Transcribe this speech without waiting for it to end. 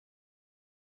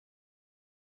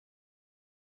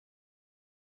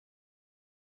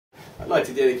I'd like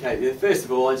to dedicate, first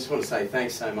of all, I just want to say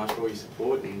thanks so much for all your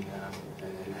support and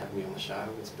having me on the show.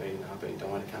 I've been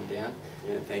dying to come down.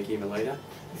 And thank you, Melita.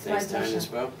 Thanks, Tone, as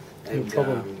well. And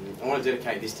I want to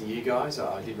dedicate this to you guys.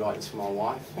 I did write this for my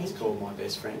wife. It's called My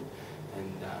Best Friend.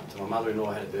 And to my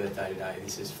mother-in-law, had a birthday today.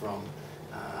 This is from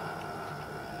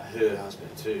her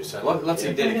husband too. So lots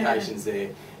of dedications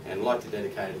there. And I'd like to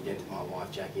dedicate it again to my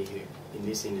wife, Jackie, who in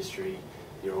this industry,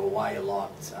 you're away a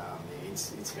lot.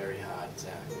 It's very hard.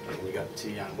 And you've got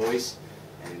 2 young boys,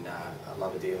 and I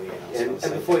love her dearly. And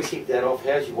before you kick that off,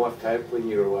 how's your wife cope when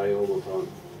you're away all the time?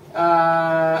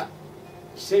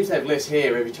 She seems to have less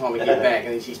hair every time we get back. I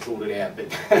think she's pulled it out, but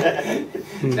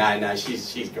no,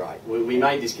 she's great. We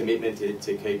made this commitment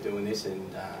to keep doing this,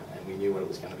 and we knew what it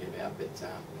was going to be about.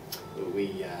 But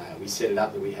we set it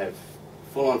up that we have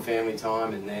full-on family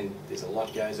time, and then there's a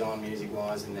lot goes on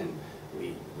music-wise, and then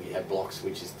we have blocks,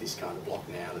 which is this kind of block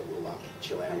now that we'll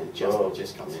chill out and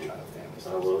just concentrate on family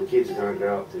stuff. Oh, well, the kids are going to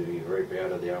grow up to be very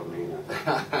proud of the old man.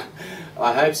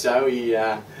 I hope so.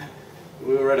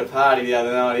 We were at a party the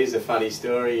other night. Here's a funny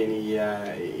story, and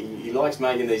he likes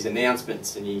making these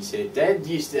announcements. And he said, "Dad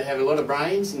used to have a lot of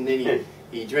brains, and then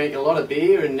he drank a lot of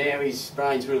beer, and now his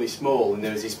brain's really small." And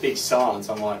there was this big silence.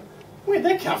 I'm like, where'd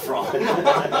that come from?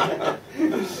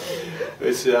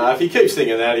 But, if he keeps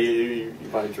thinking that, he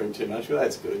won't drink too much. Well,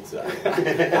 that's good. So. No,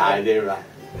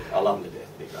 I love them to death.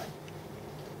 They're great.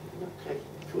 Okay,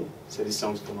 cool. So this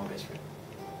song's called My Best Friend.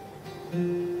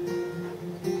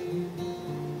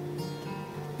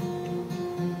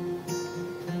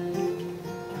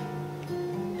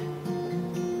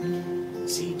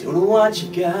 See, don't know what you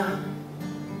got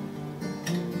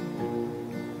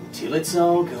till it's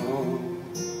all gone.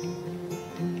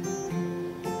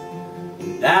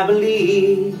 And I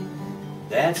believe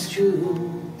that's true.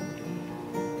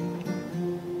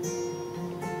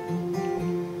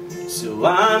 So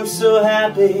I'm so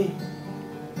happy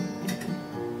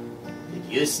that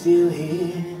you're still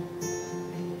here.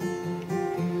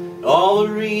 All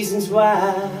the reasons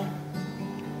why,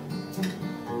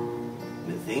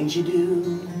 the things you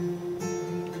do.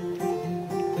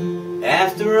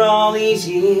 After all these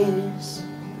years,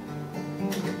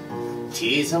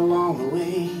 tears along the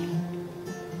way.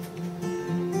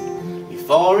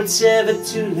 Before it's ever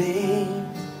too late,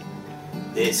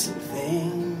 there's some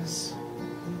things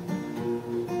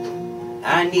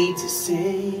I need to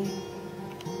say.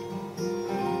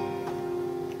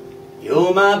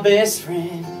 You're my best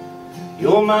friend,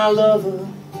 you're my lover,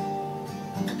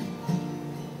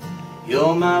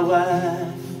 you're my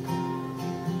wife.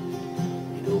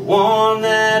 You're the one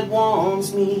that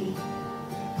warms me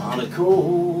on a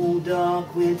cold,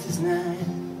 dark winter's night.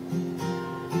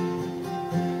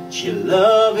 It's your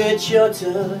love, it's your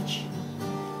touch,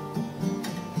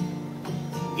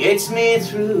 gets me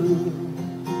through.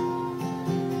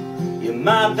 You're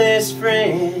my best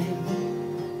friend,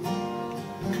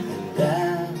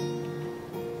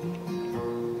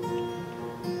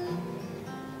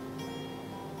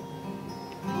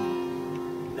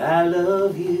 and I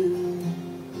love you.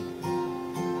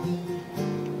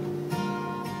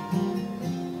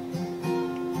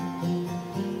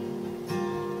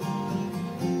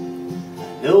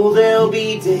 I know there'll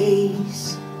be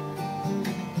days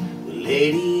we'll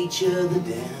let each other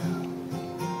down,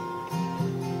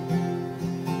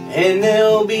 and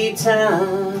there'll be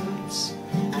times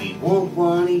we won't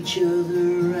want each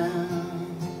other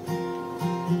around.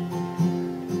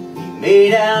 We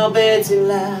made our beds in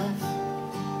life,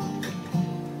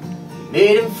 we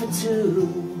made them for two.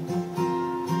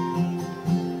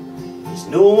 There's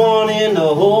no one in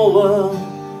the whole world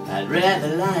I'd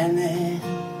rather lie in there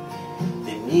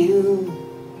than you.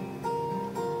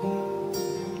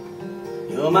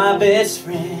 You're my best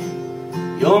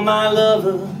friend, you're my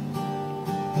lover,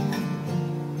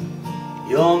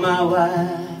 you're my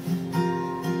wife,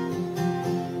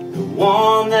 the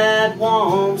one that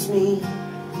warms me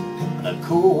on a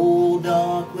cold,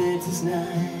 dark winter's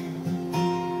night.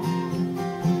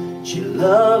 It's your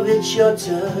love, it's your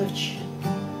touch,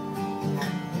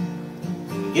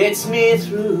 gets me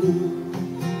through.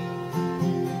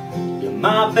 You're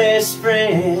my best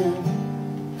friend,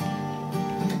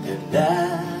 and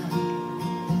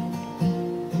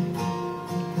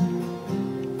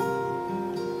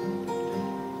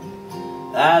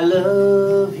I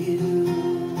love you.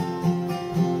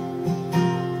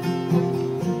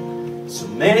 So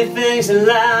many things in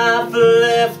life are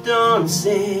left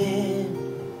unsaid,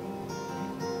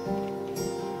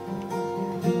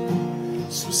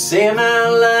 so say them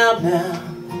out loud now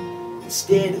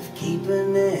instead of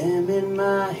keeping them in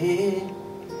my head.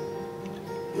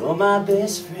 You're my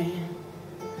best friend,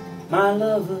 my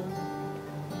lover,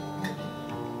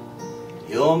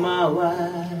 You're my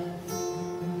wife,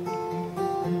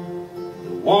 the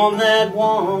one that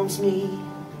warms me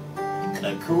in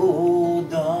a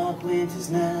cold, dark winter's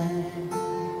night.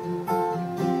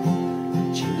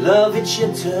 Your love, it's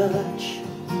your touch,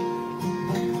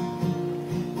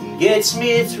 gets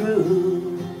me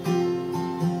through.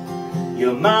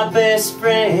 You're my best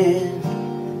friend,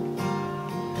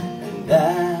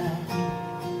 and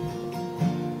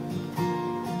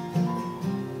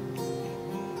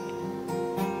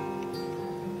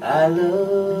I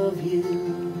love you.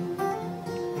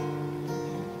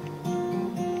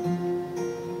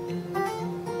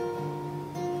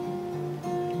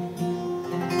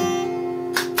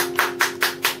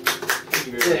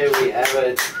 There we have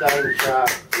it, Dane Sharp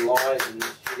live.